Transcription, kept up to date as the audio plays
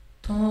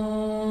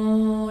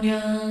多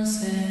良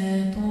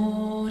生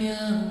多良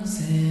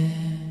生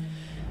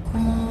こ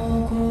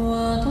こ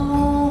はど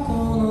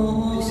こ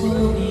の細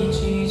道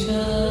じゃ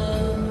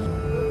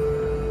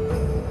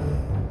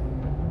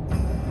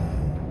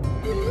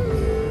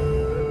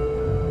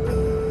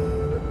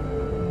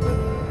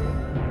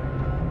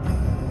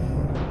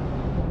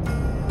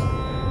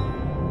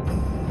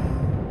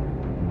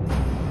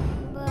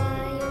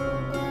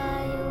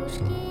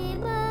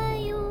Баю-баюшки,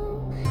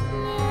 баю, не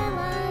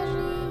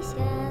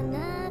ложися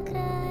на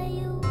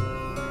краю.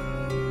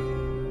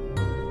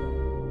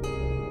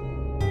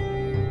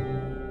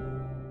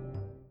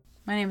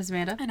 My name is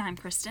Amanda. And I'm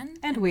Kristen.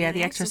 And we are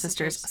the Extra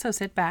Sisters. So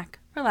sit back,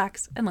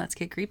 relax, and let's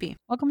get creepy.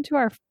 Welcome to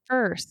our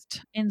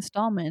first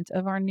installment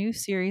of our new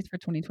series for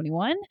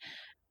 2021.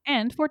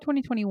 And for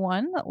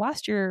 2021,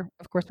 last year,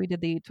 of course, we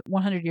did the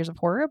 100 Years of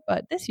Horror,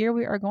 but this year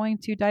we are going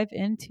to dive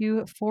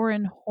into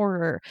foreign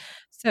horror.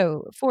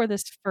 So for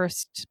this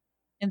first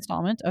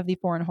installment of the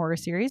foreign horror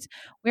series,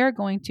 we are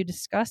going to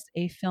discuss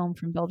a film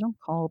from Belgium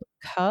called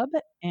Cub.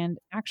 And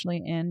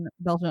actually in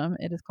Belgium,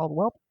 it is called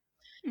Welp.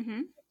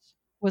 Mm-hmm.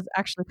 Was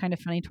actually kind of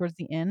funny towards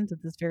the end of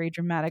this very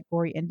dramatic,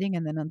 gory ending.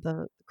 And then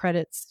the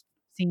credits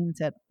scene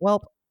said,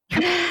 Welp.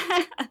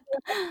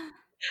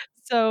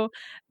 So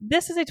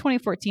this is a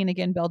 2014,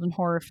 again, Belgian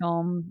horror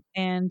film.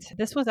 And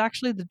this was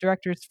actually the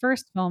director's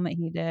first film that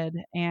he did.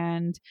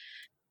 And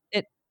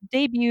it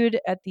debuted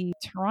at the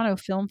Toronto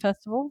Film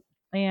Festival.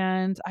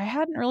 And I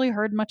hadn't really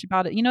heard much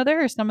about it. You know,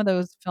 there are some of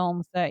those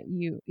films that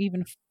you,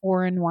 even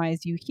foreign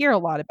wise, you hear a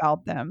lot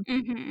about them.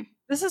 Mm-hmm.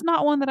 This is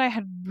not one that I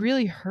had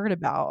really heard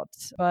about,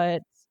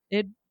 but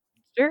it's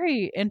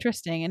very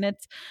interesting. And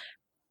it's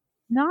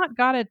not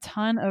got a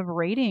ton of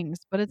ratings,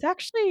 but it's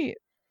actually,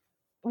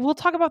 we'll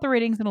talk about the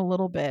ratings in a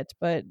little bit,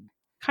 but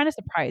kind of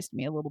surprised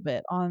me a little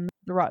bit on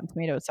the Rotten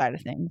Tomatoes side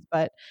of things.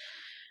 But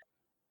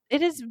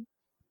it is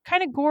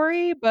kind of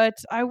gory, but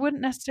I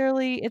wouldn't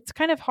necessarily, it's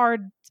kind of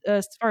hard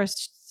as far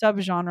as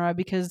subgenre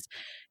because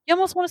you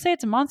almost want to say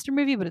it's a monster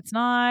movie, but it's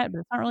not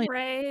really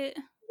Right.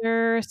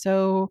 either.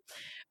 So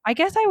I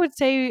guess I would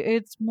say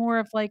it's more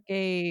of like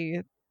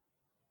a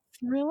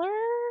thriller.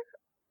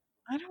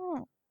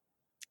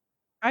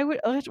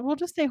 We'll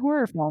just say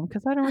horror film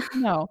because I don't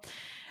really know.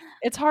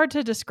 It's hard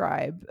to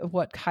describe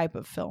what type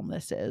of film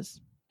this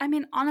is. I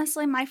mean,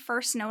 honestly, my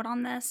first note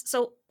on this,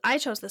 so I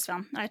chose this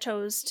film. I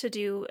chose to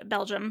do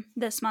Belgium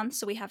this month,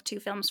 so we have 2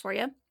 films for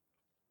you.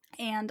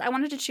 And I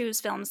wanted to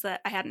choose films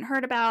that I hadn't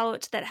heard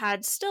about, that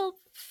had still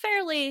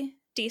fairly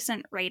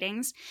decent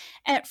ratings,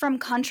 from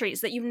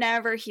countries that you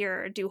never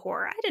hear do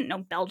horror. I didn't know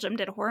Belgium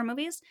did horror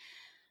movies.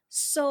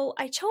 So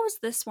I chose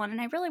this one,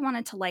 and I really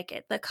wanted to like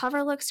it. The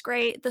cover looks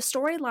great. The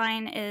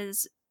storyline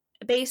is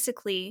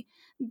basically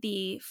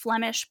the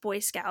Flemish Boy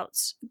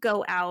Scouts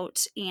go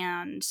out,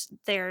 and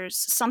there's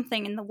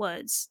something in the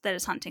woods that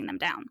is hunting them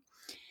down.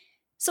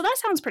 So that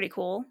sounds pretty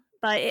cool,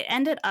 but it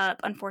ended up,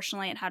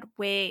 unfortunately, it had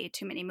way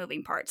too many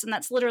moving parts, and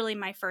that's literally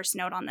my first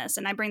note on this,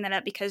 and I bring that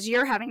up because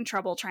you're having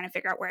trouble trying to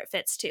figure out where it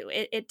fits too.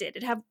 It did.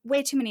 It had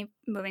way too many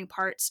moving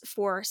parts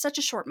for such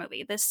a short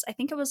movie. This, I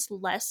think it was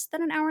less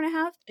than an hour and a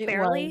half,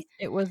 barely.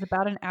 It was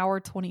about an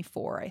hour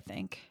 24, I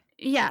think.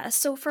 Yeah,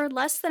 so for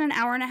less than an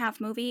hour and a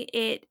half movie,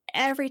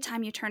 every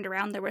time you turned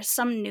around, there was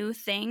some new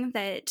thing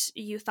that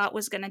you thought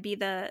was going to be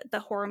the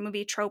horror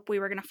movie trope we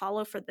were going to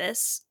follow for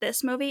this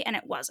movie, and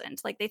it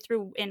wasn't. Like, they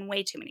threw in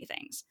way too many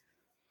things.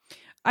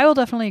 I will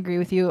definitely agree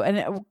with you,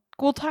 and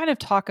we'll kind of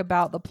talk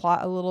about the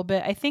plot a little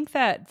bit. I think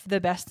that the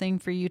best thing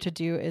for you to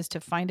do is to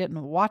find it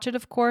and watch it,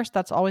 of course.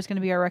 That's always going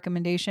to be our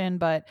recommendation,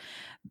 but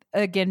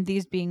again,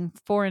 these being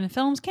foreign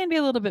films can be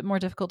a little bit more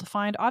difficult to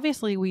find.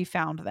 Obviously, we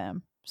found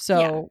them.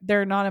 So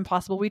they're not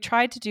impossible. We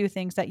tried to do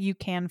things that you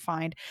can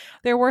find.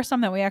 There were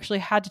some that we actually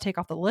had to take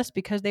off the list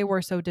because they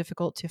were so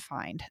difficult to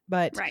find.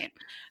 But,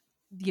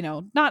 you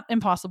know, not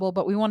impossible,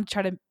 but we want to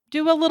try to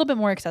do a little bit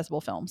more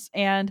accessible films.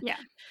 And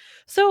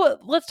so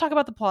let's talk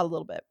about the plot a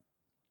little bit.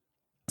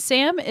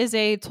 Sam is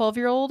a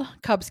 12-year-old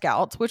Cub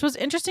Scout, which was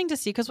interesting to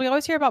see because we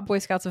always hear about Boy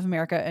Scouts of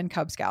America and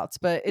Cub Scouts,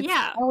 but it's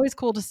always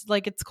cool to,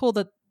 like, it's cool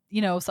that,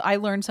 you know, so I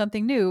learned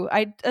something new.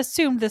 I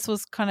assumed this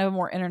was kind of a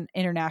more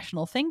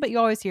international thing, but you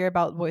always hear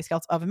about Boy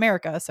Scouts of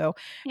America. So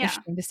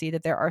interesting to see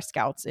that there are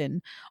scouts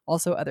in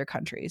also other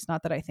countries.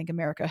 Not that I think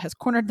America has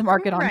cornered the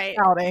market on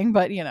scouting,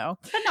 but you know.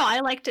 But no, I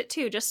liked it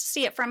too. Just to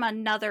see it from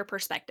another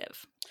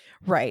perspective.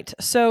 Right.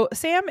 So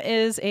Sam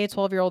is a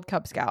 12-year-old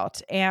Cub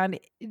Scout, and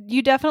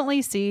you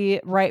definitely see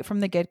right from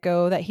the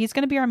get-go that he's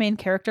going to be our main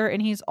character,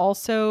 and he's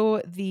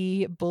also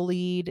the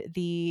bullied,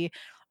 the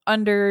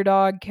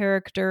underdog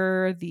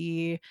character,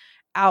 the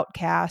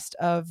outcast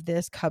of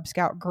this Cub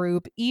Scout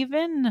group.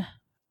 Even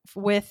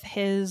with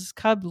his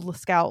Cub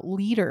Scout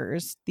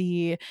leaders,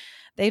 they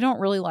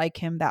don't really like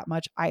him that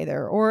much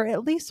either, or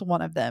at least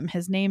one of them.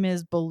 His name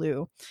is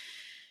Baloo.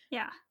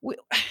 Yeah.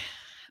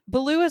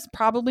 Baloo is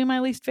probably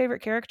my least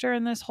favorite character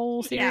in this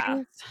whole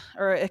series,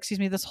 or excuse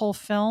me, this whole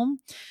film.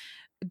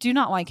 Do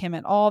not like him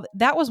at all.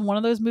 That was one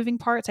of those moving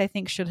parts I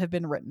think should have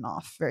been written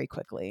off very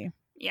quickly.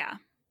 Yeah.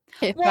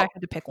 If I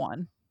had to pick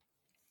one.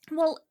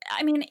 Well,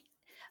 I mean,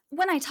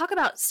 when I talk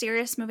about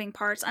serious moving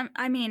parts,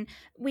 I mean,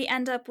 we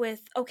end up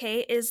with,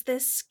 okay, is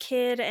this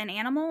kid an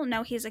animal?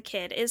 No, he's a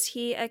kid. Is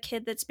he a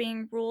kid that's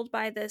being ruled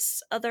by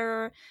this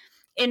other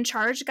in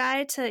charge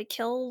guy to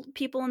kill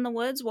people in the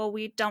woods? Well,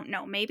 we don't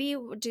know. Maybe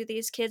do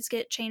these kids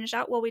get changed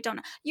out? Well, we don't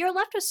know. You're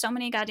left with so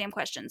many goddamn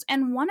questions.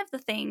 And one of the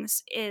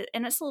things is,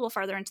 and it's a little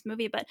farther into the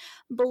movie, but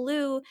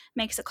Baloo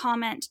makes a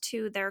comment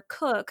to their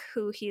cook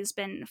who he's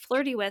been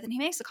flirty with, and he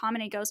makes a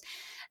comment. He goes,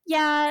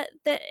 yeah,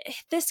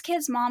 this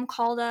kid's mom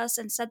called us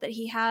and said that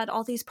he had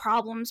all these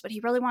problems, but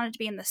he really wanted to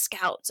be in the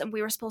scouts and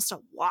we were supposed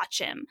to watch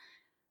him.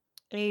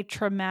 A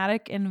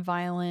traumatic and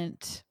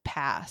violent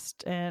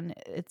past, and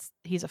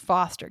he's a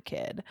foster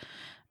kid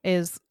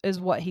is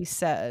what he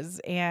says.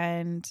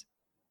 And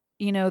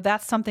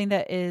that's something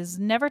that is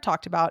never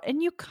talked about,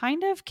 and you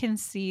kind of can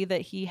see that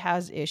he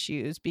has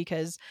issues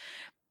because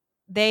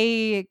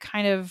they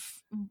kind of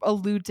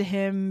allude to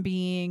him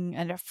being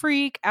a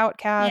freak,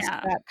 outcast,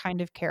 Yeah. that kind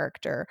of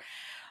character.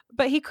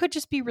 But he could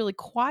just be really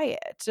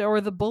quiet or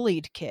the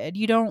bullied kid.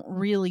 You don't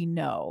really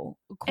know.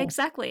 Cool.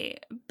 Exactly.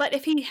 But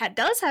if he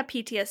does have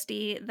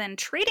PTSD, then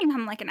treating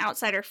him like an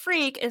outsider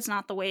freak is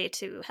not the way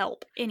to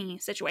help any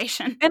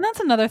situation. And that's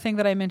another thing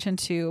that I mentioned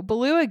too.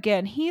 Baloo,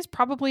 again, he's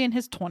probably in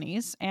his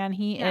 20s, and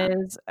he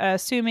is,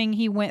 assuming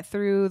he went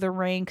through the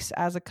ranks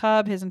as a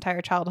cub his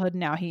entire childhood.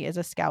 Now he is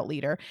a scout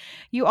leader.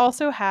 You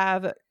also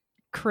have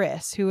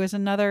Chris, who is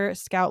another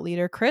scout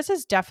leader. Chris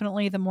is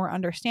definitely the more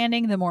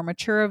understanding, the more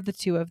mature of the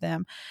two of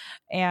them.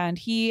 And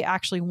he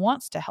actually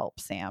wants to help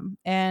Sam.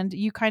 And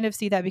you kind of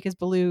see that because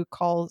Baloo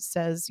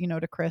says,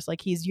 to Chris,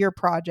 like, he's your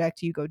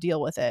project, you go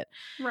deal with it.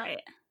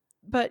 Right.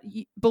 But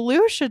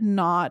Baloo should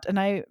not, and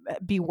I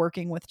be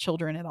working with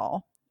children at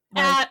all.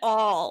 At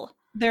all.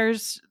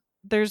 There's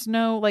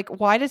no, like,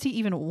 why does he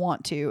even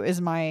want to,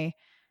 is my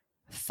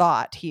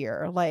thought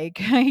here. Like,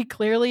 he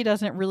clearly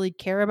doesn't really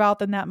care about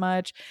them that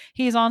much.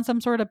 He's on some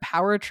sort of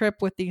power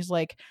trip with these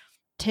like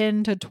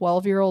 10 to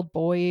 12-year-old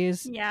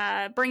boys.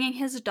 Yeah, bringing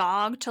his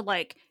dog to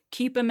like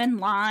keep him in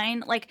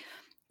line. Like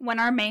when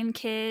our main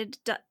kid,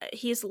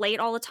 he's late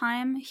all the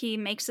time, he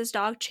makes his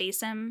dog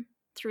chase him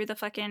through the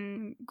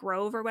fucking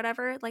grove or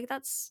whatever. Like,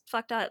 that's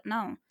fucked up.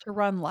 No. To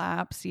run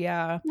laps,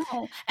 yeah.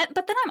 No.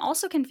 But then I'm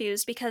also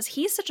confused because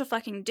he's such a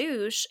fucking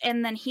douche,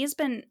 and then he's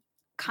been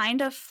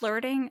kind of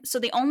flirting. So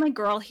the only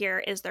girl here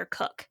is their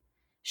cook.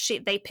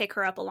 They pick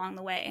her up along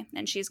the way,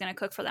 and she's going to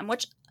cook for them,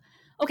 which,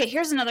 okay,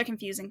 here's another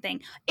confusing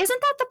thing.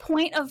 Isn't that the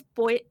point of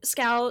Boy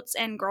Scouts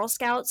and Girl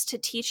Scouts, to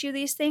teach you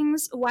these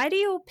things? Why do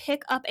you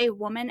pick up a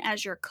woman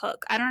as your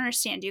cook? I don't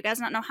understand. Do you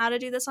guys not know how to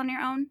do this on your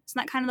own? Isn't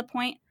that kind of the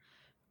point?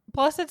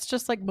 Plus, it's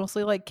just like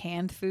mostly like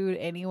canned food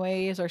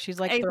anyways, or she's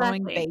like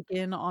throwing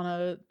bacon on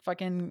a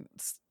fucking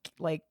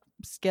like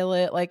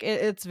skillet. Like,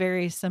 it's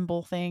very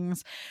simple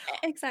things.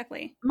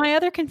 Exactly. My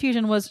other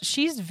confusion was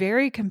she's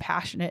very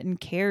compassionate and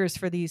cares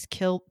for these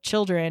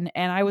children,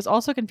 and I was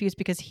also confused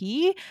because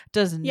he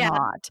does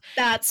not.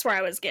 That's where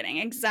I was getting.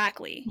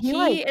 Exactly.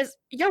 He is.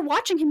 You're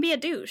watching him be a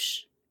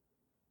douche.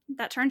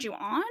 That turns you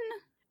on?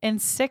 And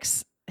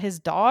six his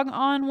dog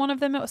on one of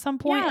them at some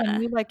point, and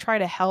we like try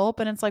to help,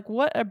 and it's like,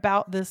 what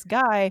about this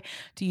guy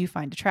do you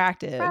find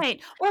attractive?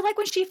 Right. Or like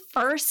when she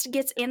first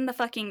gets in the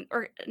fucking,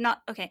 or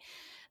not, okay,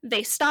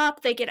 they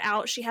stop, they get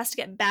out, she has to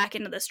get back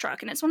into this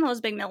truck, and it's one of those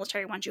big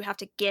military ones you have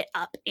to get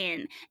up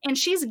in, and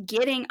she's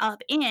getting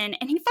up in,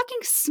 and he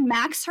fucking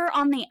smacks her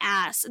on the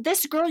ass.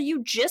 This girl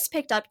you just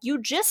picked up, you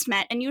just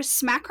met, and you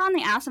smack her on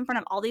the ass in front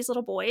of all these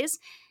little boys.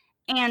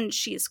 And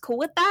she's cool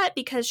with that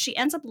because she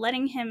ends up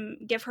letting him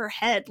give her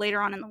head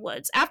later on in the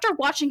woods after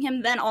watching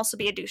him then also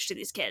be a douche to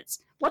these kids.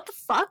 What the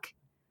fuck?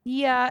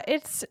 Yeah,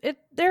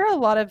 there are a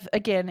lot of,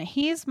 again,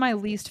 he's my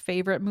least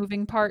favorite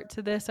moving part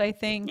to this, I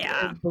think.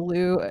 Yeah.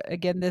 Baloo,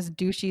 again, this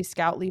douchey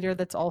scout leader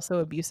that's also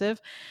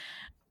abusive.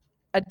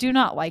 I do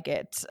not like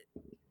it.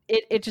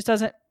 It just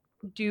doesn't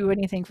do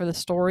anything for the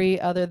story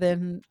other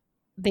than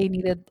they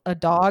needed a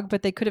dog,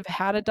 but they could have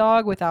had a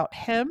dog without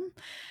him.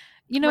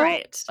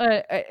 Right.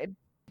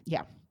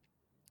 Yeah.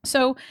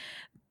 So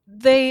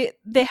they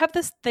have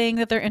this thing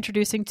that they're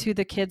introducing to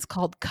the kids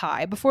called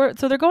Kai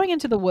so they're going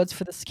into the woods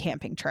for this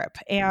camping trip,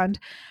 and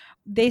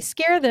they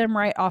scare them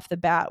right off the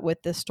bat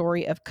with the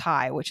story of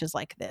Kai, which is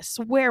like this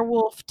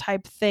werewolf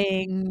type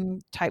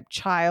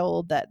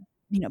child that,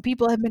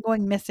 people have been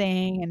going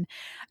missing, and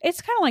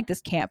it's kind of like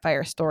this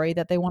campfire story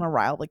that they want to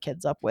rile the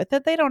kids up with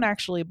that they don't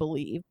actually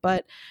believe.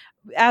 But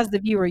as the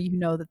viewer, you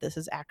know that this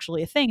is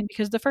actually a thing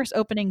because the first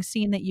opening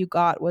scene that you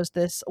got was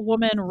this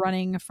woman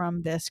running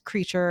from this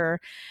creature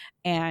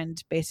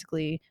and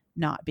basically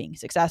not being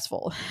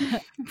successful.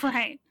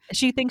 Right.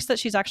 She thinks that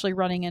she's actually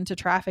running into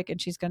traffic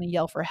and she's going to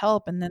yell for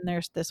help. And then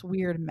there's this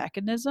weird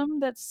mechanism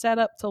that's set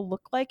up to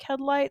look like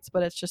headlights,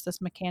 but it's just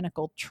this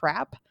mechanical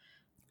trap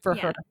for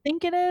her to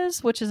think it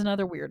is, which is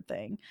another weird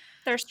thing.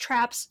 There's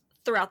traps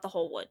throughout the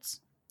whole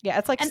woods. Yeah,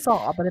 it's like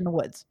Saw, but in the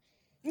woods.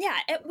 Yeah,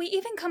 we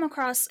even come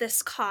across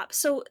this cop.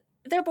 So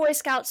they're Boy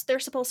Scouts. They're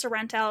supposed to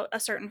rent out a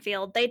certain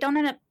field. They don't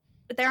end up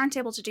they aren't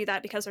able to do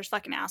that because there's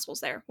fucking assholes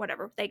there.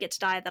 Whatever. They get to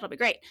die. That'll be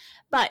great.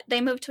 But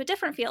they move to a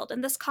different field,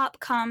 and this cop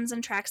comes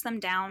and tracks them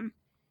down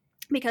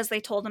because they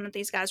told him that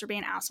these guys were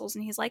being assholes.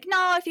 And he's like,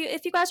 no,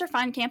 if you guys are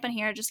fine camping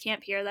here, just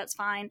camp here. That's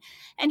fine.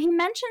 And he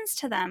mentions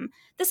to them,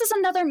 this is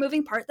another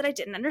moving part that I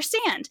didn't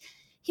understand.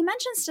 He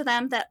mentions to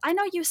them that I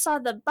know you saw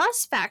the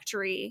bus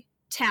factory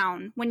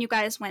town when you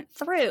guys went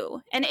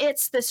through, and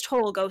it's this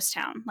total ghost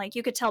town. Like,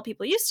 you could tell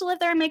people used to live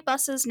there and make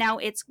buses. Now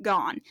it's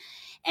gone.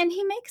 And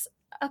he makes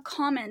a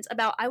comment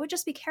about, I would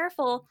just be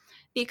careful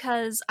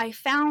because I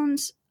found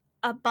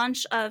a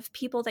bunch of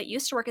people that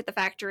used to work at the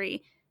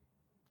factory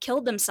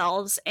killed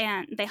themselves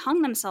and they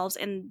hung themselves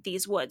in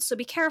these woods. So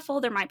be careful.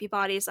 There might be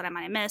bodies that I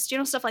might have missed,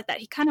 stuff like that.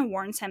 He kind of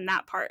warns him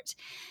that part.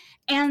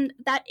 And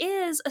that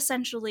is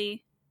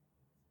essentially,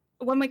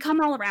 when we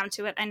come all around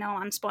to it, I know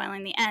I'm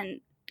spoiling the end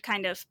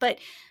kind of, but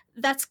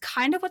that's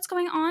kind of what's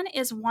going on.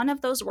 Is one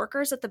of those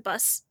workers at the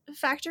bus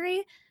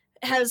factory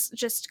has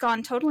just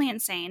gone totally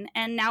insane,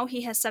 and now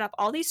he has set up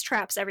all these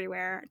traps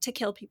everywhere to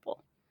kill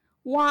people.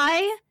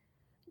 Why?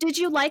 Did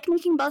you like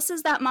making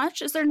buses that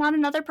much? Is there not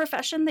another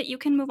profession that you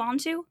can move on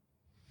to?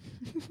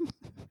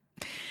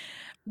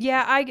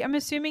 Yeah, I'm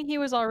assuming he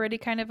was already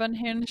kind of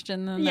unhinged,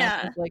 and then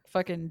that just, like,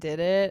 fucking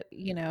did it,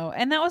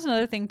 And that was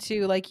another thing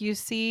too. Like, you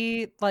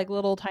see like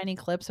little tiny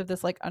clips of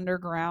this like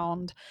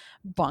underground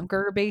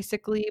bunker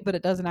basically, but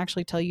it doesn't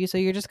actually tell you. So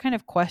you're just kind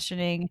of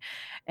questioning,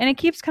 and it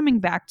keeps coming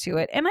back to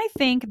it. And I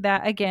think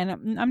that,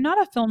 again, I'm not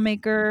a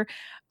filmmaker.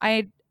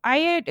 I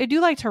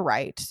do like to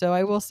write, so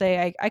I will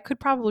say I could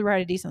probably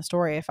write a decent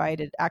story if I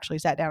did actually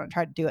sat down and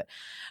tried to do it.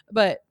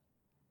 But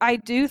I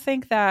do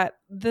think that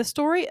the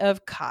story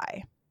of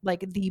Kai,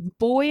 like the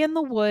boy in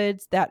the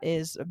woods that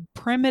is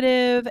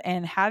primitive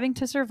and having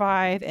to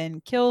survive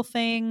and kill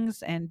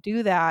things and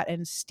do that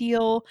and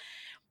steal,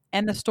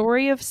 and the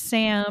story of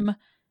Sam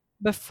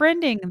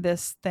befriending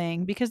this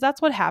thing, because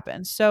that's what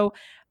happens. So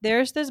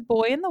there's this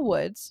boy in the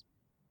woods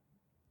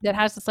that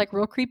has this like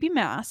real creepy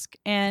mask,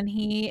 and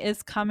he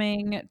is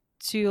coming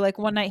to, like,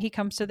 one night he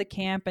comes to the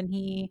camp and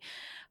he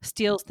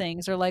steals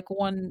things, or like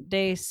one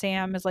day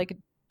Sam is like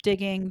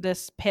digging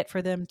this pit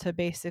for them to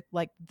they're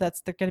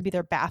going to be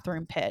their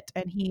bathroom pit,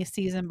 and he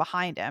sees him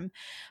behind him.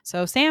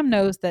 So Sam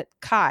knows that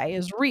Kai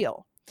is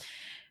real,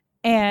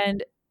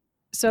 and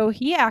so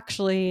he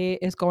actually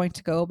is going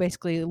to go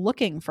basically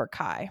looking for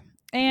Kai.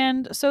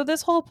 And so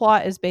this whole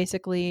plot is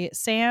basically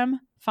Sam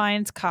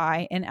finds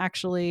Kai and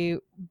actually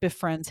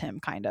befriends him,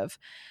 kind of.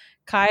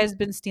 Kai has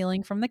been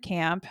stealing from the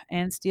camp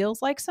and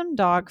steals like some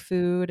dog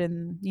food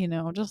and,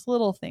 just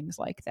little things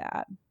like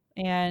that.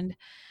 And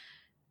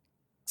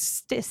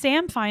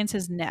Sam finds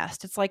his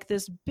nest. It's like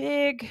this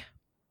big,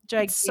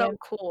 gigantic. It's so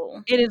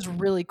cool. It is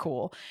really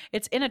cool.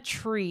 It's in a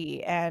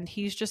tree, and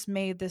he's just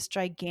made this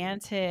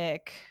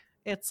gigantic.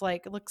 It's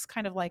like, it looks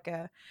kind of like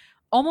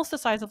almost the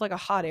size of like a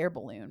hot air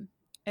balloon,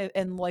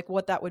 and like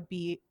what that would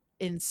be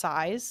in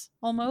size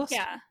almost.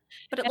 Yeah,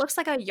 but it looks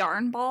like a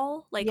yarn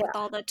ball, like with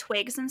all the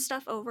twigs and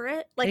stuff over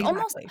it, like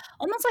exactly.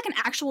 almost like an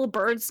actual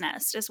bird's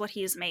nest is what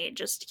he's made,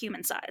 just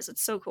human size.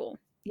 It's so cool.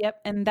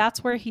 Yep, and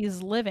that's where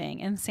he's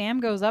living. And Sam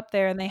goes up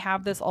there and they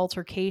have this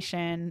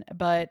altercation,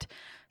 but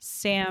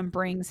Sam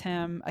brings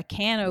him a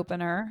can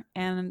opener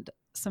and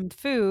some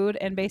food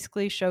and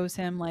basically shows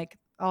him, like,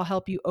 I'll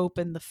help you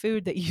open the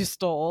food that you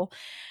stole.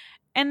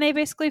 And they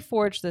basically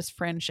forge this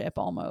friendship,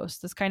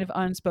 almost this kind of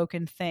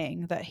unspoken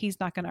thing that he's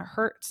not going to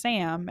hurt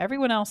Sam.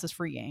 Everyone else is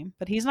free game,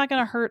 but he's not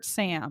going to hurt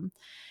Sam.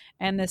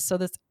 And this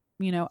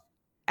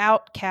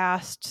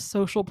outcast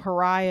social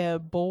pariah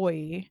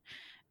boy,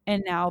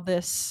 and now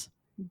this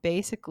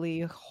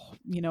basically,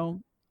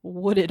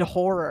 wooded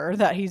horror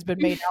that he's been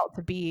made out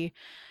to be,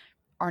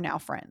 are now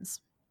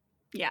friends.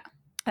 Yeah.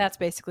 That's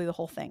basically the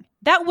whole thing.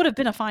 That would have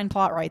been a fine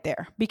plot right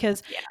there,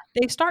 because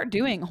they start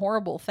doing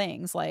horrible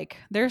things. Like,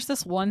 there's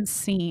this one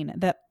scene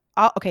that,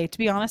 okay, to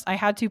be honest, I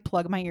had to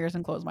plug my ears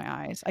and close my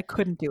eyes. I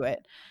couldn't do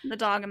it. The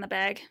dog in the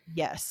bag.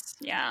 Yes.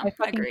 Yeah, I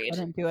fucking agreed.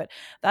 couldn't do it.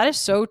 That is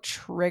so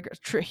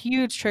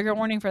huge trigger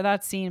warning for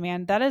that scene,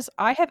 man. That is,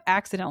 I have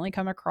accidentally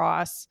come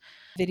across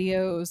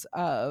videos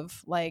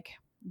of like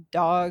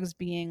dogs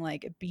being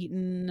like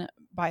beaten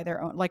by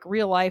their own, like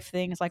real life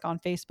things, like on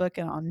Facebook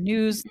and on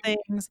news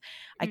things.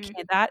 I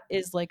can't, that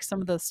is like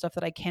some of the stuff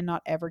that I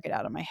cannot ever get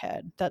out of my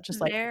head. That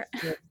just like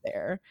lives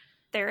there.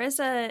 There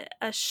is a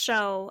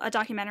show, a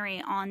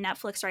documentary on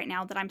Netflix right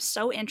now that I'm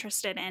so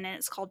interested in, and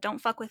it's called Don't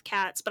Fuck with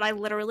Cats, but I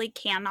literally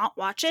cannot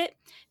watch it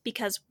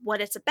because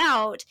what it's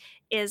about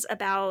is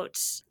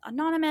about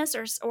Anonymous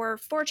or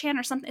 4chan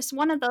or something. It's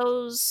one of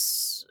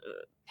those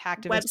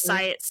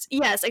websites.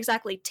 Yes,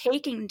 exactly.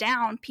 Taking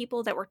down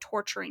people that were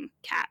torturing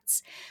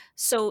cats.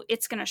 So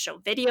it's going to show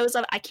videos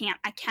of it. I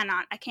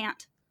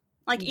can't.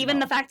 Like, even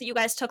the fact that you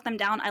guys took them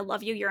down, I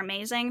love you. You're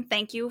amazing.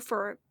 Thank you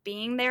for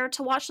being there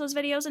to watch those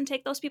videos and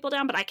take those people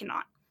down, but I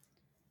cannot.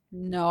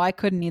 No, I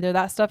couldn't either.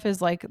 That stuff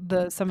is like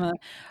some of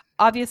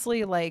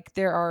obviously like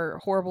there are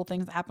horrible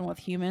things that happen with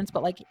humans,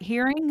 but like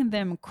hearing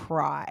them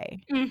cry,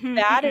 Mm-hmm,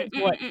 that mm-mm,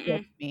 is what mm-mm,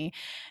 gets mm-mm. me.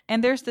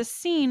 And there's this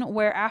scene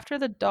where after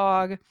the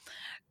dog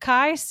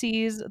Kai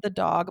sees the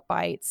dog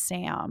bite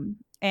Sam,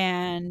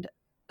 and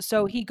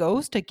so he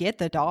goes to get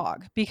the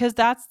dog because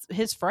that's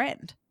his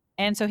friend.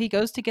 And so he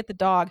goes to get the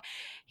dog.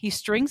 He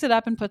strings it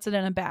up and puts it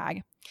in a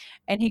bag.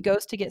 And he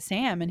goes to get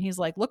Sam and he's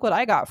like, "Look what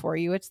I got for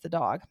you. It's the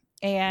dog."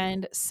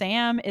 And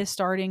Sam is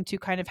starting to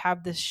kind of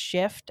have this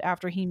shift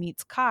after he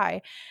meets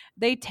Kai.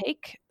 They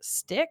take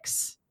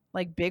sticks,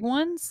 like big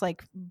ones,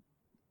 like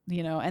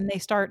and they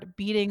start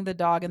beating the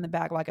dog in the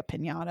bag like a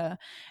piñata.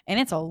 And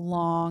it's a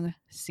long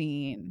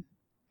scene.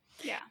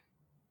 Yeah.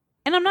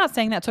 And I'm not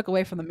saying that took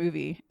away from the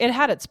movie. It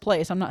had its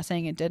place. I'm not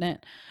saying it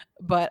didn't,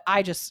 but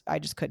I just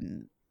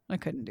couldn't. I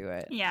couldn't do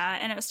it. Yeah,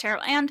 and it was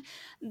terrible. And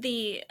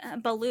the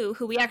Baloo,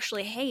 who we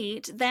actually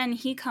hate, then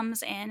he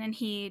comes in and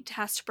he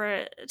has to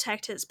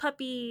protect his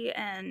puppy,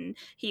 and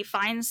he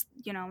finds,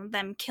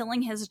 them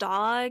killing his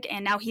dog,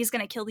 and now he's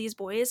going to kill these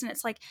boys. And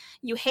it's like,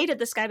 you hated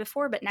this guy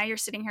before, but now you're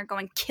sitting here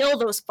going, kill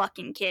those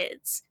fucking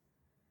kids.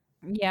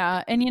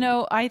 Yeah, and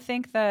I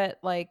think that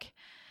like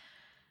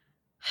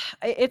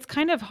it's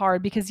kind of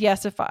hard because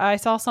yes, if I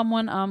saw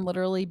someone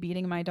literally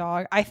beating my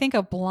dog, I think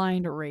a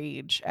blind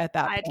rage at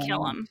that I'd kill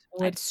point him.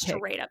 would I'd kick.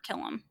 straight up kill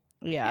him.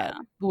 Yeah, Yeah,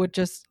 would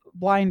just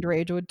blind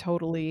rage would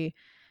totally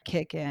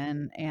kick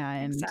in,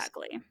 and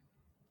exactly.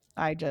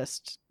 I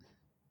just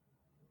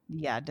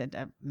yeah did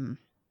mm-mm.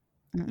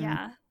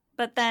 Yeah.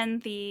 But then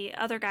the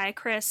other guy,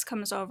 Chris,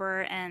 comes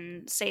over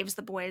and saves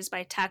the boys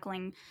by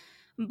tackling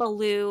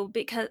Baloo,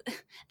 because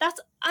that's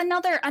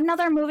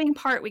another moving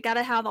part. We got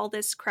to have all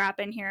this crap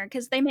in here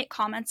because they make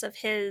comments of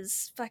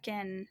his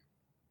fucking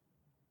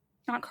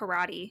not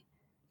karate,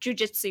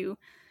 jujitsu.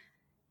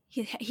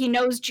 He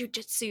knows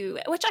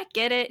jujitsu, which I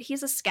get it.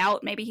 He's a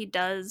scout, maybe he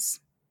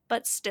does,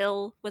 but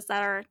still, was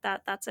that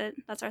that's it?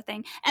 That's our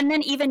thing. And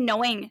then even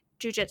knowing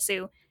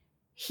jujitsu,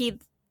 he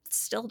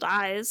still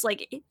dies.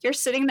 Like, you're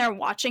sitting there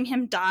watching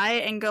him die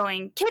and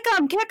going, kick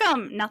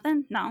him.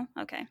 Nothing. No.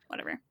 Okay.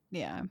 Whatever.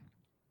 Yeah.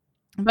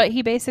 But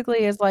he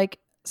basically is like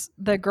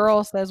the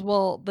girl says,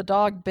 "Well, the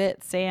dog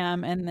bit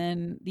Sam," and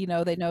then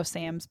they know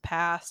Sam's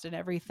past and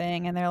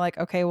everything, and they're like,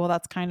 "Okay, well,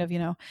 that's kind of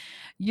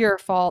your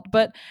fault."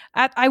 But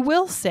I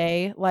will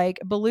say, like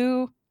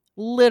Baloo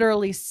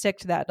literally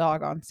sicked that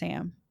dog on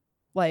Sam,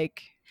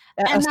 like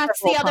And that's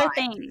several the other times.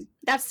 thing.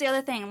 That's the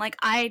other thing. Like,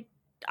 I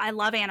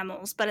love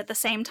animals, but at the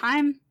same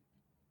time,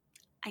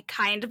 I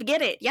kind of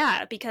get it.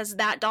 Yeah, because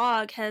that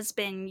dog has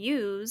been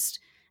used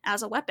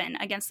as a weapon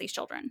against these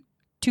children.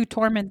 To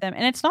torment them,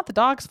 and it's not the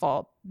dog's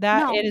fault.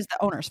 That No. it is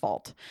the owner's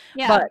fault.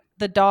 Yeah. But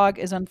the dog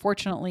is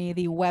unfortunately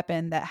the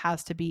weapon that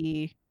has to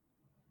be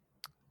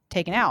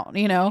taken out.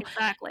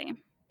 Exactly.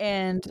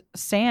 And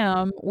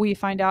Sam, we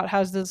find out,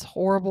 has this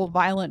horrible,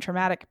 violent,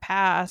 traumatic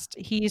past.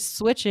 He's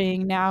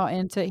switching now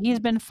into,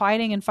 he's been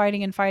fighting and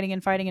fighting and fighting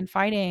and fighting and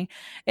fighting.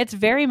 It's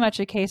very much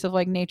a case of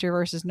like nature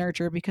versus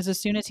nurture, because as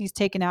soon as he's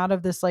taken out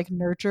of this like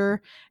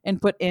nurture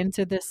and put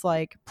into this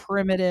like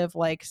primitive,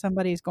 like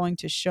somebody's going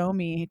to show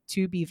me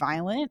to be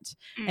violent,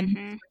 and he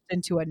Mm-hmm. switched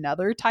into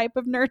another type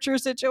of nurture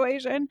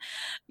situation,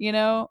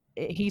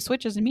 he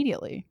switches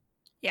immediately.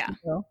 Yeah.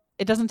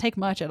 It doesn't take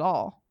much at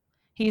all.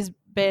 He's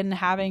been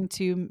having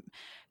to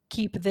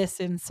keep this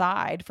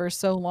inside for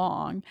so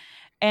long,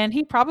 and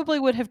he probably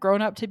would have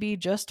grown up to be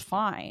just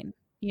fine,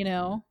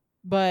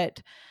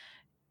 but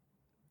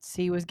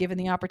he was given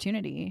the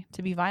opportunity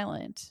to be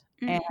violent.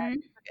 Mm-hmm.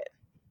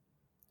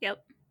 Yep.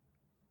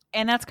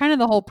 And that's kind of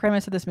the whole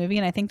premise of this movie,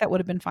 and I think that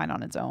would have been fine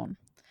on its own.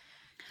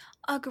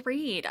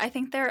 Agreed. I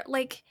think they're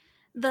like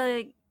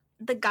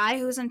the guy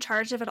who's in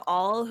charge of it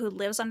all, who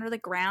lives under the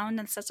ground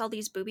and sets all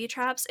these booby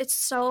traps. It's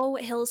so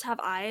Hills Have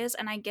Eyes,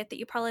 and I get that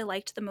you probably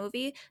liked the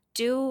movie.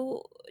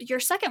 Do your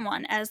second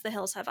one as The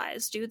Hills Have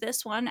Eyes. Do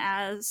this one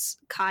as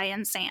Kai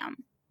and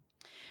Sam.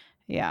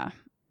 Yeah.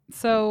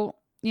 So,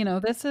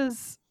 this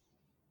is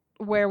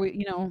where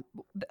we,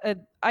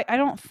 I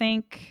don't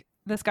think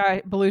this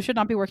guy, Baloo, should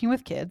not be working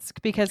with kids,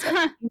 because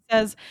he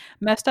says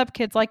messed up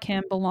kids like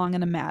him belong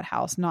in a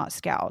madhouse, not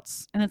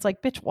scouts. And it's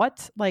like, bitch,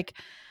 what? Like,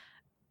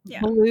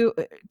 Yeah. Baloo,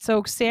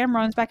 so Sam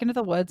runs back into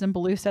the woods and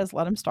Baloo says,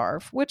 let him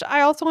starve, which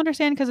I also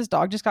understand because his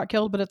dog just got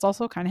killed, but it's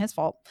also kind of his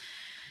fault.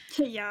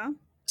 Yeah.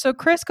 So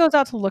Chris goes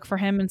out to look for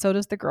him, and so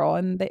does the girl.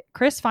 And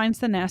Chris finds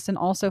the nest and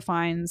also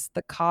finds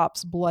the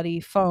cop's bloody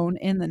phone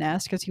in the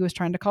nest because he was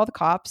trying to call the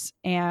cops.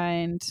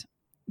 And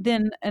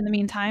then in the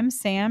meantime,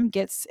 Sam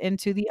gets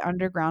into the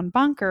underground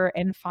bunker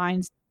and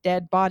finds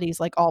dead bodies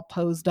like all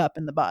posed up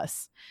in the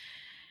bus.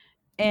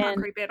 And Not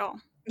creepy at all.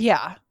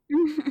 yeah.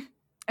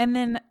 And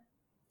then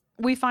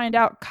we find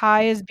out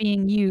Kai is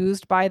being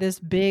used by the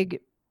big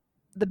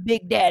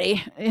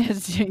daddy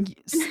is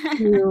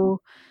to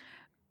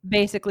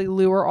basically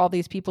lure all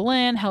these people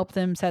in, help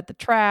them set the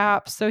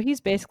traps. So he's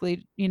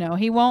basically,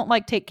 he won't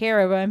like take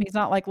care of him. He's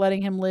not like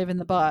letting him live in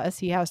the bus.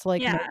 He has to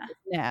like make his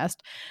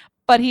nest,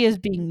 but he is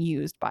being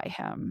used by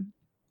him.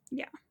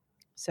 Yeah.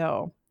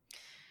 So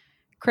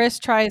Chris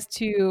tries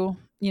to,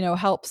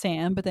 help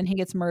Sam, but then he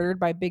gets murdered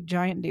by big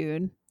giant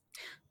dude.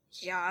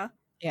 Yeah.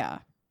 Yeah.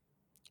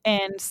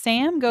 And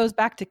Sam goes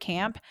back to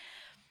camp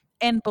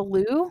and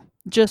Baloo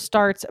just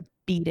starts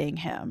beating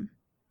him.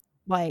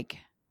 Like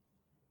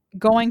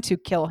going to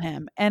kill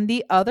him. And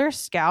the other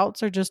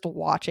scouts are just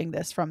watching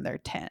this from their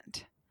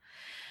tent.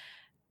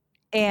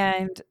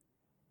 And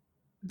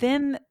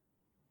then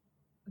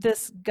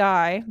this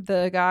guy,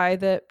 the guy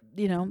that,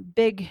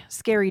 big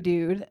scary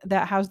dude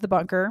that has the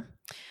bunker,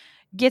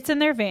 gets in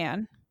their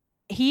van.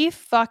 He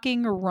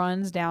fucking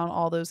runs down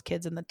all those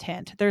kids in the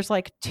tent. There's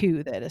like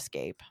 2 that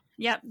escape.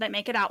 Yep, that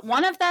make it out.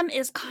 One of them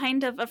is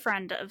kind of a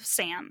friend of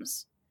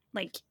Sam's.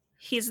 Like,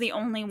 he's the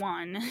only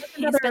one.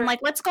 He's been like,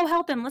 let's go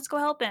help him. Let's go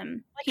help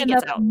him. He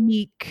gets out.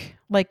 Meek.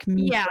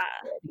 Yeah.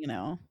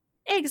 Kid,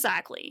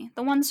 Exactly.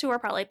 The ones who are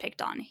probably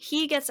picked on.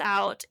 He gets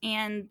out,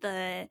 and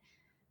the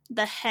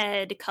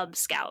head Cub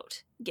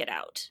Scout get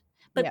out.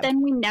 But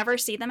then we never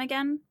see them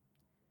again.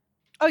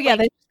 Oh, yeah,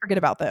 they just forget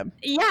about them.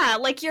 Yeah,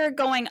 like you're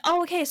going,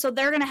 oh, okay, so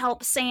they're going to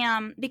help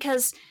Sam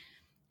because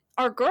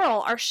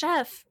our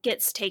chef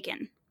gets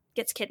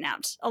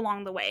kidnapped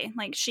along the way.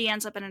 Like, she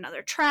ends up in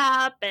another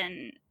trap,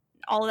 and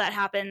all of that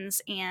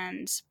happens,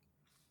 and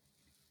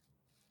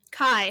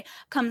Kai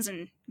comes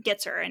and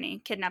gets her, and he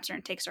kidnaps her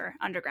and takes her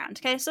underground.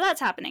 Okay, so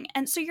that's happening.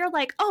 And so you're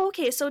like, oh,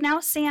 okay, so now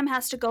Sam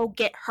has to go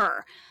get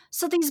her.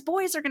 So these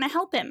boys are going to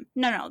help him.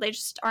 No, they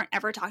just aren't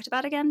ever talked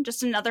about again.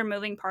 Just another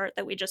moving part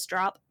that we just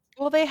drop.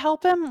 Well, they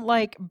help him,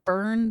 like,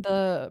 burn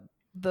the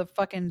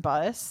fucking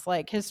bus.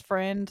 Like, his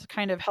friend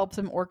kind of helps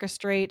him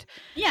orchestrate.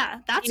 Yeah,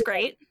 that's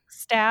great.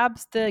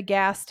 Stabs the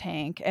gas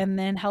tank and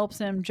then helps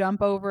him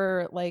jump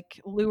over, like,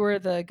 lure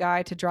the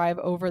guy to drive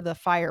over the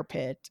fire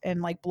pit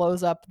and, like,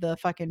 blows up the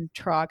fucking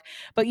truck.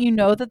 But you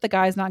know that the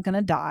guy's not going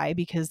to die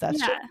because that's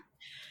just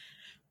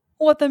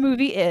what the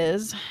movie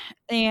is.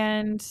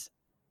 And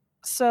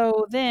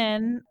so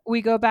then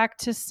we go back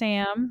to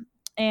Sam,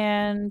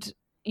 and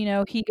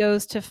he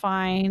goes to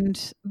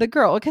find the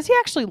girl because he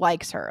actually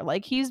likes her.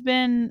 Like, he's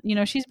been,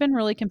 she's been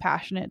really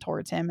compassionate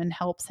towards him and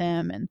helps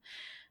him and,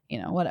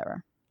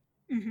 whatever.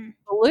 Mm-hmm.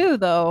 Baloo,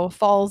 though,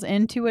 falls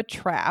into a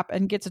trap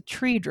and gets a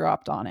tree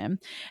dropped on him.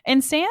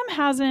 And Sam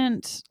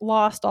hasn't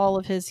lost all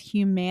of his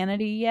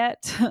humanity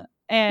yet.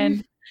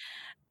 And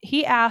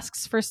he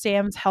asks for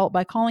Sam's help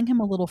by calling him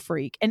a little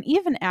freak. And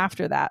even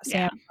after that,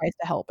 Sam tries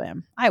to help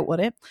him. I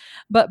wouldn't.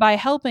 But by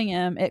helping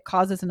him, it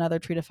causes another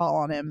tree to fall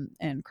on him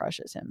and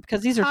crushes him.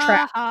 Because these are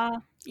traps.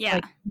 Yeah.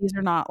 Like, these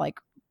are not like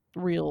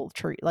real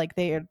tree. Like,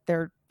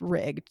 they're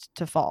rigged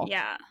to fall.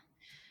 Yeah.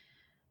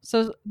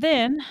 So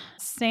then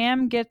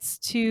Sam gets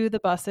to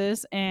the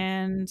buses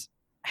and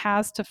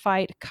has to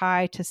fight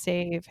Kai to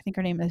save, I think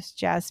her name is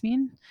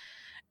Jasmine.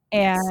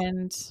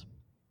 And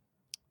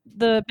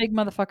the big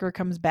motherfucker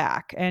comes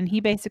back and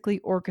he basically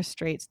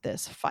orchestrates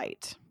this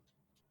fight.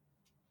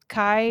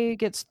 Kai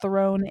gets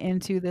thrown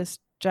into this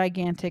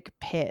gigantic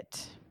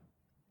pit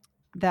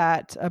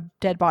that a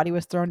dead body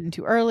was thrown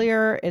into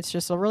earlier. It's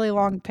just a really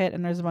long pit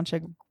and there's a bunch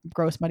of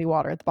gross muddy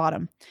water at the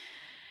bottom.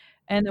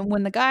 And then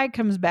when the guy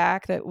comes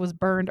back that was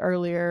burned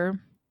earlier,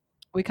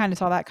 we kind of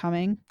saw that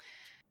coming.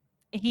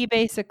 He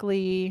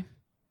basically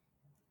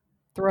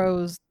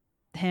throws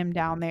him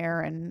down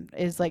there and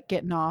is like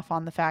getting off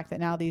on the fact that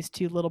now these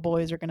 2 little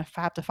boys are going to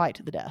have to fight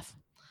to the death.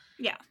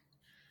 Yeah.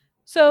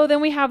 So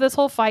then we have this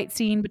whole fight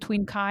scene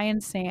between Kai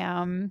and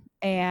Sam,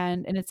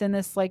 and it's in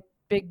this like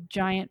big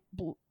giant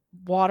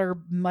water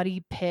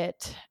muddy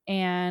pit,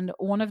 and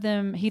one of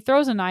them, he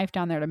throws a knife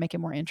down there to make it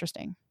more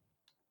interesting.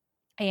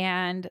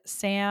 And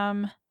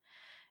Sam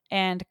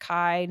and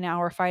Kai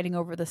now are fighting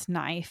over this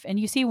knife, and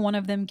you see one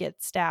of them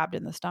get stabbed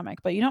in the stomach,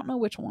 but you don't know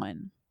which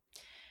one.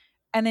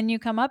 And then you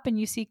come up and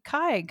you see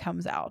Kai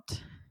comes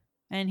out,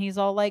 and he's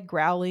all like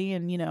growly,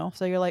 and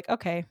so you're like,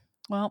 okay,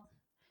 well,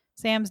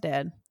 Sam's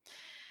dead.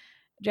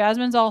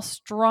 Jasmine's all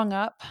strung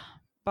up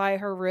by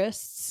her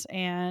wrists,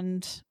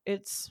 and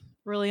it's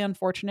really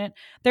unfortunate.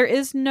 There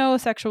is no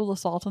sexual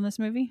assault in this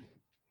movie.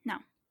 No.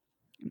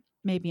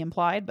 Maybe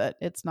implied, but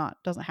it's not,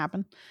 doesn't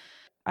happen.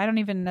 I don't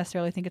even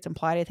necessarily think it's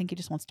implied. I think he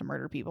just wants to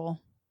murder people.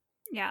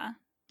 Yeah.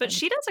 But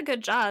she does a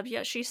good job.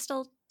 Yeah, she's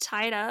still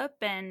tied up,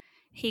 and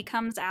he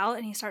comes out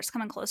and he starts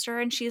coming close to her,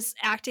 and she's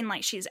acting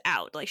like she's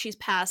out, like she's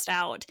passed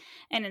out.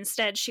 And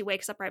instead she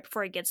wakes up right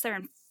before he gets there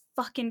and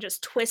fucking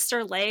just twists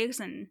her legs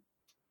and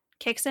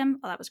kicks him.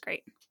 Oh, that was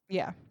great.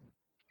 Yeah.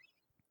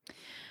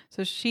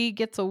 So she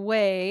gets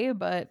away,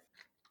 but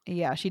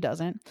yeah, she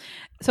doesn't.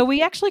 So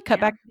we actually cut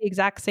back to the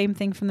exact same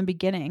thing from the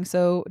beginning.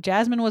 So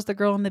Jasmine was the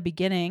girl in the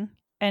beginning,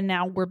 and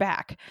now we're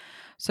back.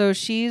 So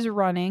she's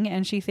running,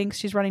 and she thinks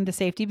she's running to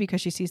safety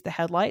because she sees the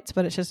headlights,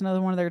 but it's just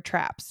another one of their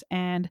traps.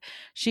 And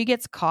she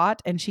gets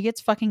caught, and she gets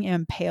fucking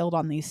impaled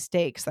on these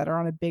stakes that are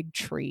on a big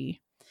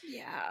tree.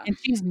 Yeah. And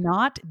she's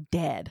not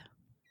dead.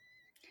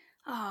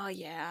 Oh,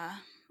 yeah.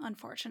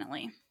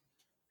 Unfortunately.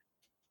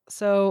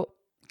 So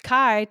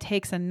Kai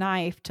takes a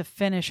knife to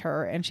finish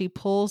her, and she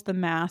pulls the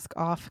mask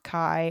off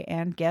Kai,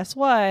 and guess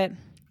what?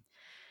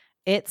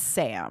 It's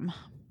Sam.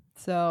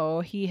 So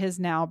he has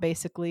now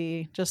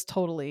basically just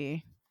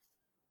totally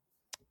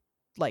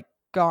like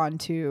gone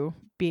to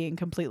being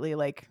completely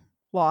like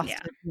lost Yeah.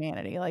 to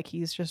humanity. Like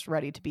he's just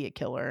ready to be a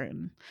killer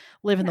and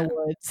live in the Yeah.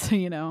 woods,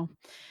 you know.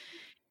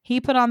 He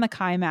put on the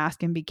Kai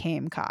mask and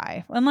became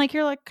Kai. And like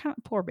you're like kind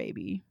of poor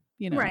baby,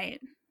 you know. Right.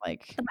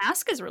 Like The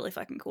mask is really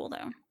fucking cool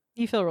though.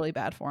 you feel really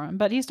bad for him.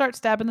 But he starts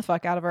stabbing the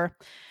fuck out of her.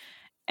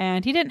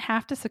 And he didn't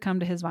have to succumb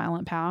to his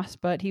violent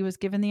past, but he was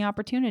given the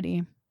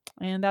opportunity.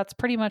 And that's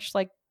pretty much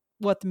like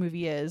what the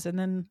movie is. And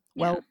then,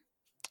 Yeah. well,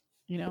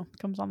 you know,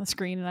 comes on the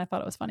screen and I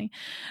thought it was funny.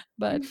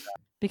 But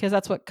because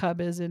that's what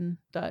cub is in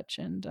Dutch.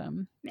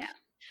 And Yeah.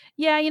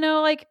 yeah, you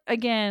know, like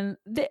again,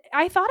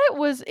 I thought it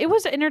was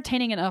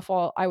entertaining enough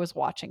while I was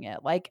watching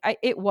it. Like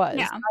it was.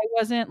 Yeah. I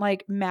wasn't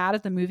like mad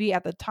at the movie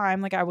at the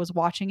time. Like I was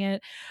watching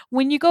it.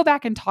 When you go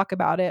back and talk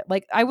about it,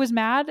 like I was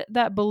mad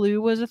that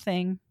Baloo was a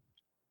thing.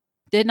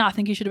 Did not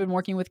think he should have been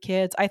working with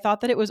kids. I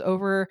thought that it was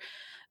over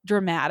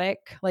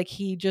dramatic. Like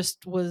he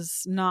just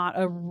was not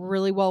a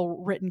really well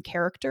written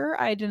character.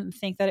 I didn't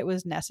think that it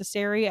was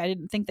necessary. I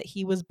didn't think that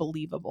he was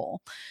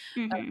believable.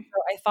 Mm-hmm.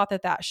 So I thought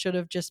that that should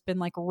have just been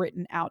like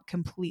written out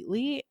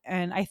completely.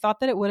 And I thought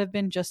that it would have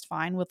been just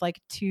fine with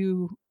like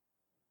two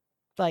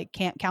like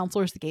camp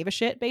counselors that gave a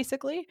shit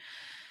basically.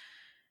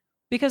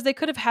 Because they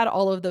could have had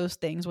all of those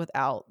things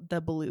without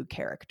the Baloo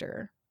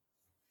character.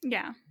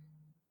 Yeah.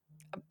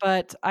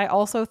 But I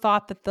also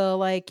thought that the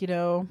like, you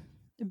know,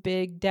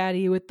 big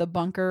daddy with the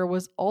bunker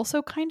was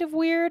also kind of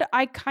weird.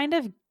 I kind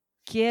of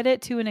get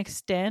it to an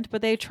extent,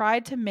 but they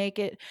tried to make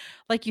it,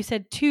 like you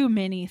said, too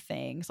many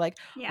things. Like,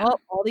 Yeah. well,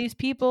 all these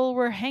people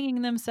were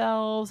hanging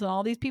themselves and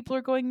all these people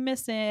are going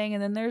missing.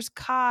 And then there's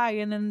Kai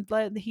and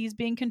then he's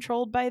being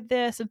controlled by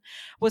this. And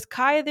was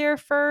Kai there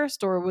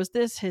first or was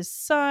this his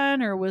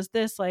son or was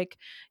this like,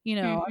 you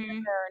know, Mhm.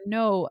 there are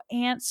no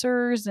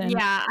answers. And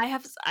Yeah, I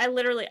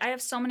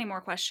have so many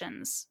more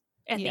questions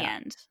at the Yeah.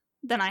 end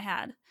than I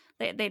had.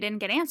 They didn't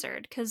get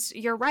answered because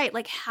you're right.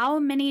 Like, how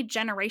many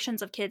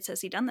generations of kids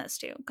has he done this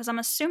to? Because I'm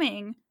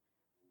assuming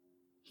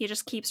he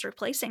just keeps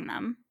replacing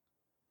them.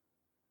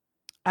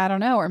 I don't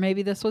know, or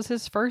maybe this was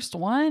his first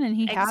one and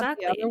he had the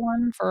Exactly. other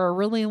one for a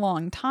really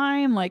long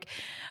time. Like,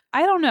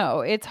 I don't know.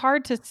 It's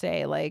hard to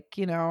say. Like,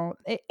 you know,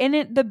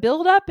 the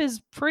buildup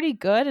is pretty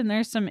good and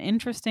there's some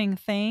interesting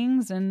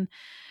things and,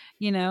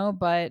 you know,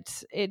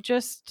 but it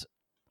just,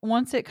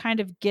 once it kind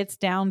of gets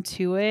down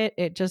to it,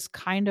 it just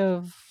kind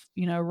of,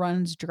 you know,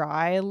 runs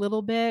dry a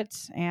little bit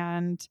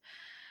and,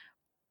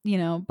 you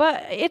know,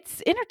 but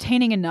it's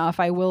entertaining enough,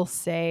 I will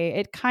say.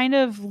 It kind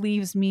of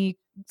leaves me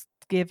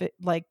give it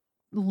like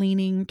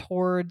leaning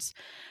towards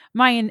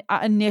my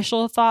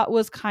initial thought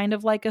was kind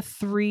of like a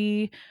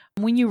 3.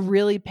 When you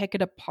really pick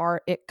it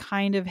apart, it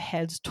kind of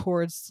heads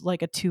towards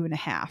like a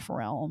 2.5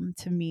 realm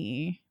to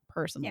me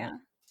personally. Yeah.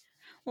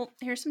 Well,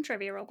 here's some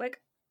trivia real quick.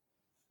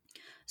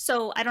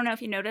 So I don't know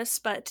if you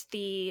noticed, but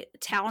the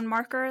town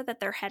marker that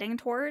they're heading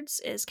towards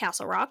is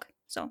Castle Rock.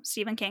 So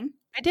Stephen King.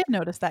 I did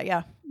notice that,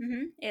 yeah.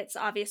 Mm-hmm. It's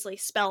obviously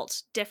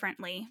spelt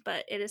differently,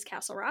 but it is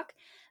Castle Rock.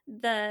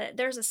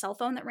 There's a cell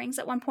phone that rings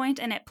at one point,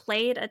 and it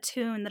played a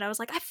tune that I was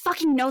like, I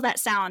fucking know that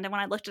sound. And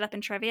when I looked it up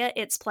in trivia,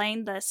 it's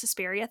playing the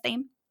Suspiria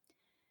theme.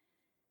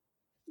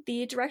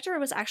 The director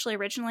was actually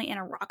originally in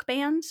a rock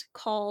band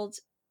called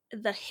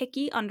the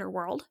Hickey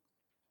Underworld.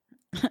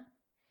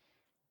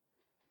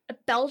 A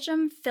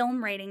Belgium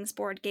Film Ratings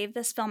Board gave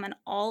this film an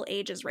all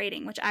ages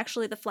rating, which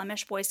actually the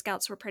Flemish Boy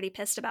Scouts were pretty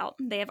pissed about.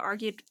 They have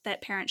argued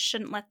that parents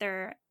shouldn't let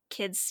their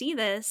kids see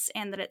this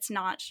and that it's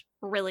not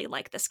really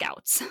like the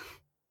Scouts.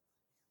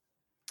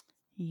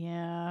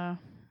 Yeah.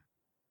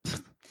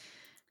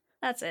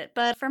 That's it.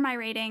 But for my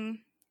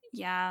rating,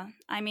 yeah,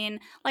 I mean,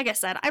 like I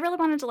said, I really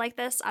wanted to like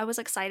this. I was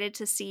excited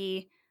to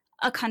see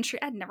a country.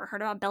 I'd never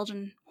heard about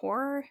Belgian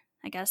horror.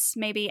 I guess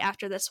maybe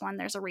after this one,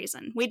 there's a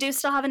reason. We do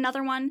still have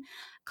another one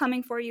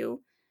coming for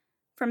you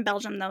from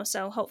Belgium, though,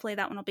 so hopefully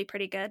that one will be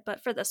pretty good.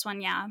 But for this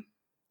one, yeah,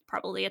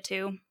 probably a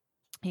 2.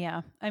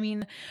 Yeah. I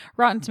mean,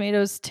 Rotten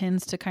Tomatoes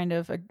tends to kind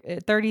of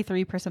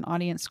 33%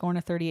 audience score and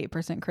a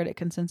 38% critic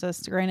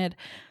consensus. Granted,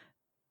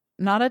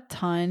 not a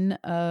ton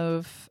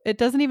of, it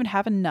doesn't even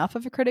have enough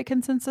of a critic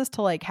consensus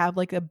to like have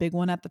like a big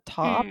one at the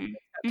top. It's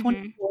got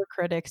 24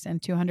 critics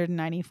and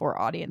 294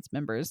 audience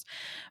members,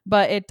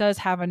 but it does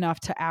have enough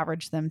to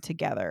average them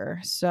together.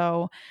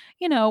 So,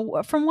 you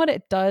know, from what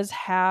it does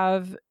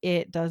have,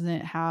 it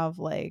doesn't have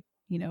like,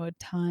 you know, a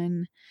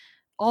ton.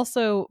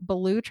 Also,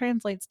 Baloo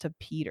translates to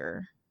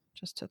Peter,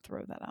 just to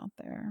throw that out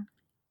there.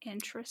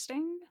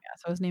 Interesting. Yeah,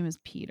 so his name is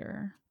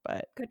Peter,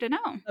 but Good to know.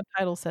 the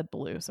title said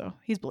Blue, so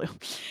he's blue.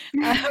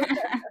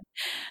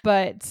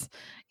 But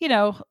you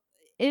know,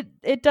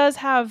 it does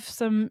have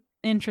some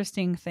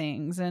interesting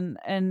things, and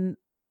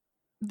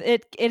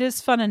it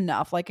is fun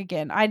enough. Like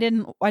again, I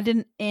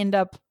didn't end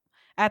up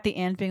at the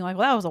end being like,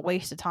 well, that was a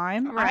waste of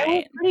time. I was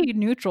Right. pretty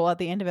neutral at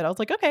the end of it. I was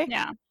like, okay,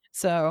 Yeah.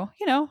 so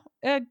you know,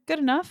 good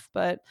enough.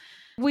 But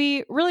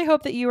we really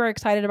hope that you are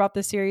excited about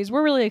this series.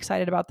 We're really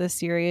excited about this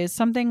series.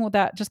 Something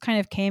that just kind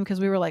of came because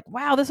we were like,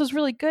 wow, this was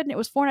really good, and it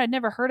was foreign. I'd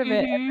never heard of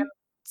it. And then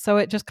So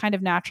it just kind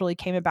of naturally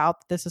came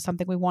about. This is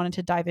something we wanted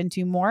to dive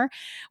into more.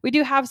 We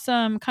do have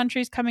some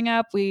countries coming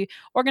up. We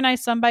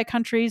organize some by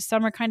countries.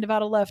 Some are kind of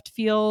out of left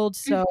field.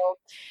 So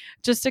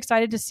just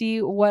excited to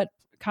see what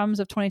comes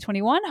of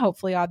 2021.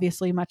 Hopefully,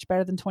 obviously, much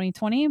better than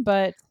 2020.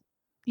 But,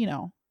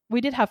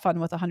 we did have fun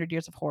with 100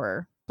 Years of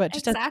Horror. But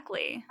just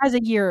Exactly. as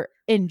a year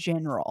in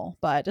general.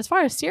 But as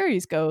far as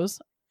series goes,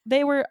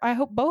 I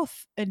hope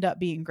both end up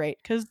being great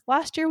because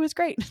last year was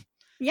great.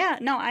 Yeah,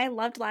 no, I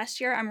loved last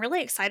year. I'm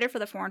really excited for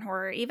the foreign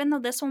horror, even though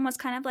this one was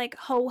kind of like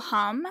ho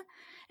hum.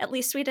 At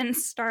least we didn't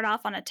start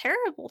off on a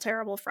terrible,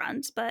 terrible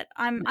front, but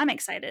I'm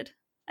excited.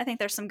 I think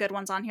there's some good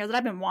ones on here that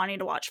I've been wanting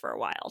to watch for a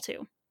while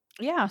too.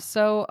 Yeah,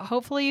 so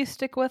hopefully you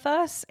stick with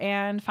us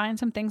and find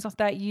some things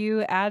that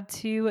you add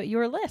to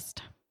your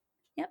list.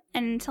 Yep.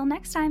 And until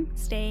next time,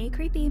 stay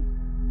creepy.